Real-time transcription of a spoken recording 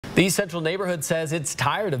The East Central neighborhood says it's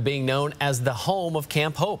tired of being known as the home of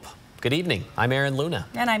Camp Hope. Good evening. I'm Aaron Luna.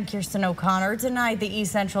 And I'm Kirsten O'Connor. Tonight, the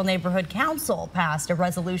East Central Neighborhood Council passed a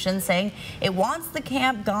resolution saying it wants the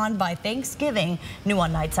camp gone by Thanksgiving. New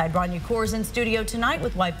on Nightside, Rania Kaur's in studio tonight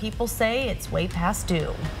with why people say it's way past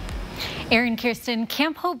due. Aaron, Kirsten,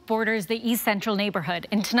 Camp Hope borders the East Central neighborhood,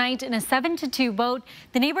 and tonight in a 7-2 vote,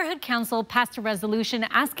 the Neighborhood Council passed a resolution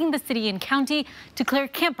asking the city and county to clear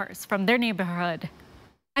campers from their neighborhood.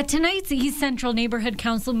 At tonight's East Central Neighborhood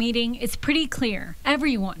Council meeting, it's pretty clear.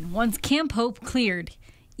 Everyone wants Camp Hope cleared,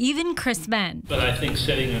 even Chris Venne. But I think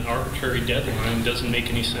setting an arbitrary deadline doesn't make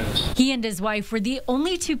any sense. He and his wife were the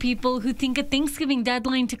only two people who think a Thanksgiving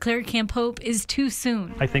deadline to clear Camp Hope is too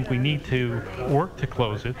soon. I think we need to work to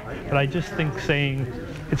close it, but I just think saying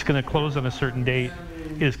it's going to close on a certain date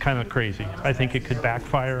is kind of crazy. I think it could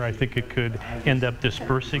backfire. I think it could end up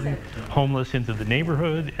dispersing homeless into the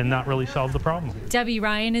neighborhood and not really solve the problem. Debbie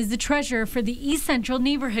Ryan is the treasurer for the East Central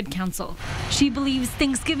Neighborhood Council. She believes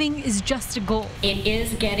Thanksgiving is just a goal. It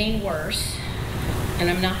is getting worse, and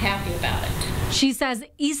I'm not happy about it. She says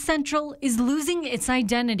East Central is losing its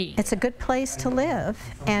identity. It's a good place to live,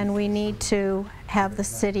 and we need to have the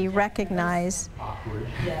city recognize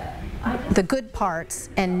the good parts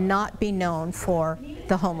and not be known for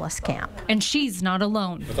the homeless camp. And she's not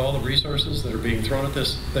alone. With all the resources that are being thrown at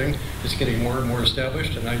this thing, it's getting more and more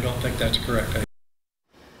established, and I don't think that's correct.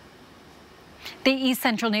 The East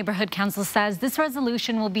Central Neighborhood Council says this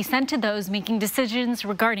resolution will be sent to those making decisions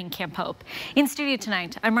regarding Camp Hope. In studio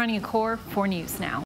tonight, I'm Rania Kaur for News Now.